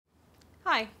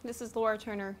Hi, this is Laura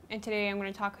Turner, and today I'm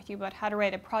going to talk with you about how to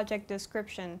write a project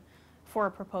description for a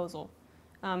proposal.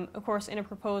 Of course, in a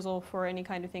proposal for any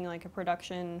kind of thing like a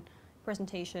production,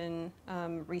 presentation,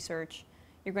 research,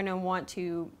 you're going to want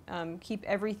to keep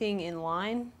everything in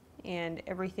line and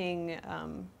everything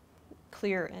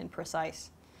clear and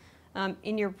precise.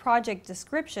 In your project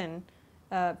description,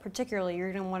 particularly,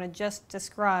 you're going to want to just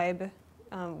describe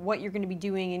what you're going to be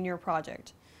doing in your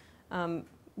project.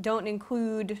 Don't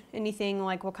include anything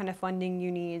like what kind of funding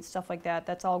you need, stuff like that.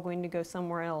 That's all going to go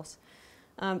somewhere else.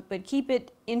 But keep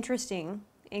it interesting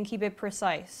and keep it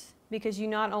precise, because you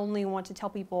not only want to tell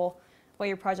people what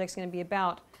your project's going to be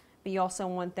about, but you also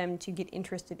want them to get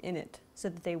interested in it so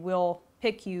that they will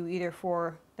pick you either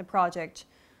for the project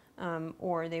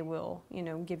or they will,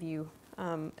 give you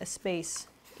a space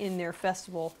in their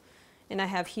festival. And I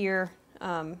have here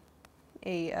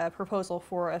a proposal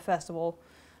for a festival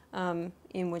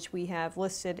in which we have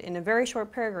listed in a very short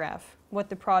paragraph what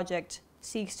the project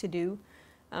seeks to do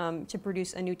to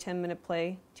produce a new 10-minute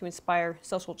play to inspire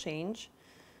social change.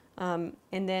 And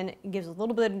then it gives a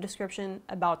little bit of description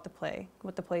about the play,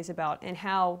 what the play is about, and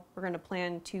how we're going to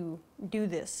plan to do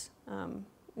this,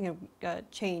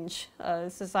 change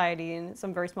society in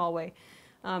some very small way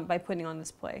by putting on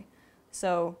this play.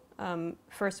 So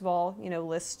first of all,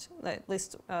 list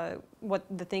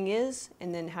what the thing is,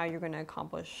 and then how you're going to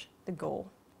accomplish the goal.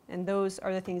 And those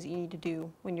are the things that you need to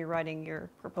do when you're writing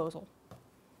your proposal.